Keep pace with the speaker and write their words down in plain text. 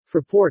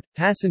Fraport,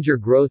 passenger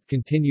growth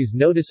continues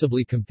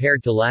noticeably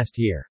compared to last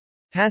year.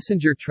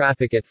 Passenger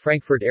traffic at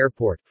Frankfurt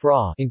Airport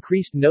 (FRA)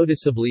 increased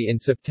noticeably in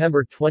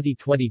September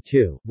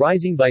 2022,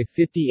 rising by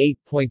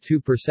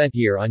 58.2%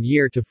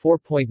 year-on-year to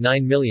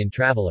 4.9 million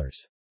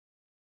travelers.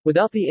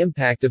 Without the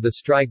impact of the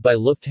strike by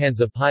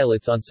Lufthansa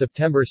pilots on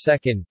September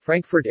 2,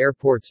 Frankfurt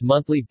Airport's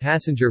monthly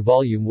passenger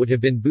volume would have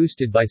been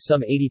boosted by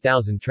some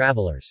 80,000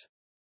 travelers.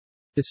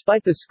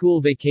 Despite the school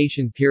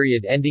vacation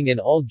period ending in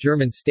all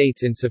German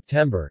states in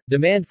September,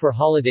 demand for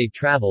holiday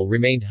travel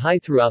remained high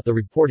throughout the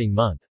reporting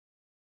month.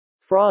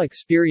 FRA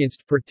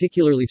experienced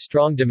particularly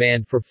strong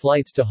demand for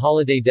flights to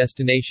holiday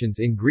destinations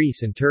in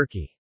Greece and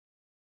Turkey.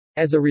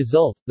 As a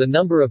result, the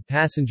number of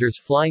passengers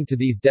flying to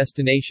these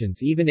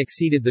destinations even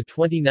exceeded the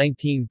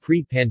 2019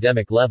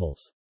 pre-pandemic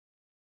levels.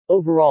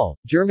 Overall,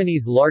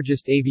 Germany's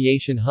largest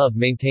aviation hub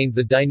maintained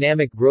the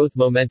dynamic growth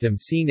momentum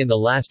seen in the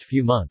last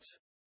few months.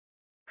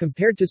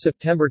 Compared to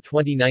September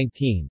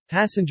 2019,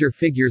 passenger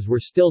figures were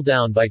still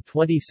down by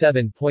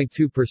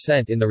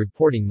 27.2% in the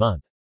reporting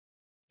month.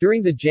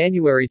 During the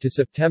January to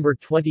September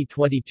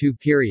 2022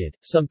 period,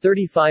 some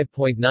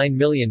 35.9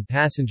 million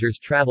passengers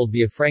traveled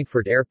via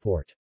Frankfurt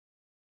Airport.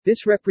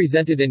 This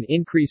represented an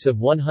increase of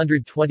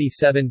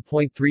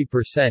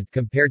 127.3%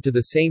 compared to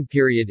the same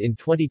period in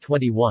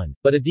 2021,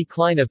 but a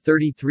decline of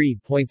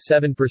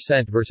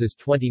 33.7% versus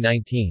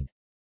 2019.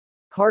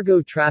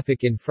 Cargo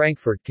traffic in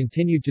Frankfurt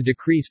continued to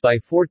decrease by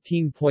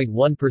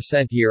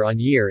 14.1%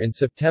 year-on-year in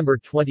September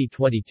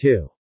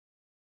 2022.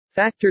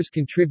 Factors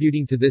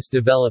contributing to this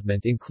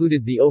development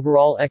included the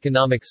overall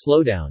economic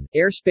slowdown,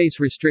 airspace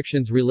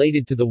restrictions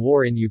related to the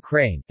war in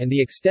Ukraine, and the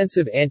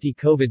extensive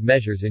anti-COVID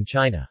measures in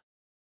China.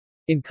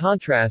 In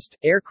contrast,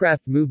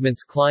 aircraft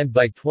movements climbed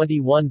by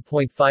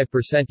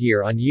 21.5%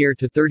 year-on-year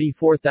to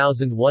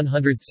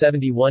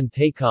 34,171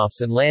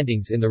 takeoffs and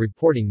landings in the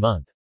reporting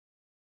month.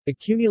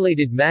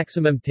 Accumulated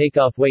maximum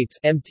takeoff weights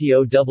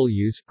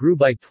 (MTOWs) grew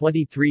by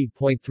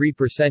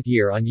 23.3%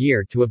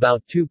 year-on-year to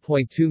about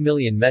 2.2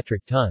 million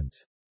metric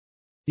tons.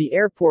 The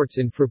airports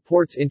in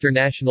Fraport's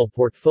international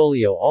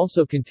portfolio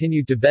also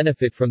continued to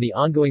benefit from the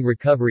ongoing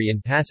recovery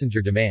in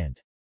passenger demand.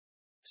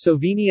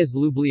 Slovenia's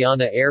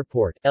Ljubljana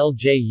Airport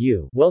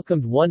 (LJU)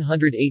 welcomed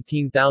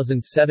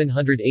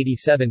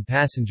 118,787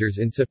 passengers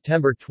in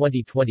September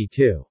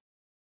 2022.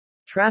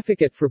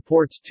 Traffic at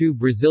Fraport's two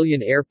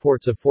Brazilian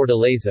airports of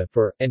Fortaleza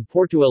 (FAR) and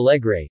Porto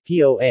Alegre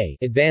 (POA)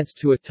 advanced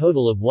to a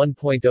total of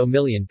 1.0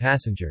 million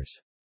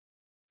passengers.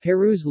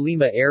 Peru's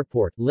Lima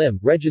Airport (LIM)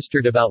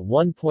 registered about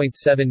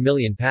 1.7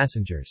 million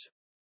passengers.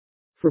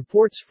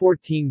 Fraport's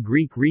 14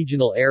 Greek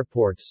regional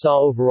airports saw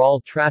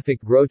overall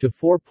traffic grow to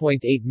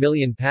 4.8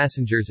 million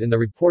passengers in the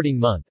reporting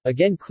month,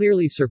 again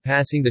clearly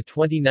surpassing the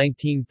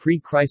 2019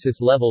 pre-crisis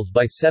levels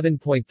by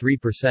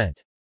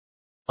 7.3%.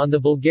 On the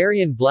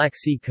Bulgarian Black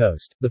Sea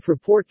coast, the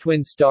Fraport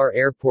twin-star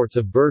airports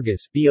of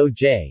Burgas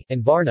 (BOJ)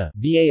 and Varna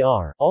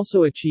 (VAR)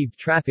 also achieved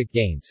traffic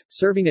gains,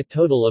 serving a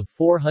total of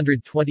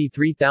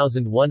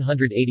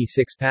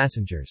 423,186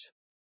 passengers.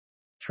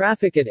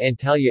 Traffic at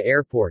Antalya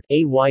Airport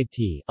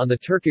 (AYT) on the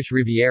Turkish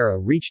Riviera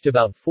reached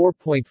about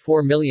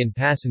 4.4 million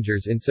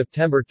passengers in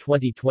September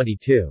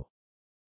 2022.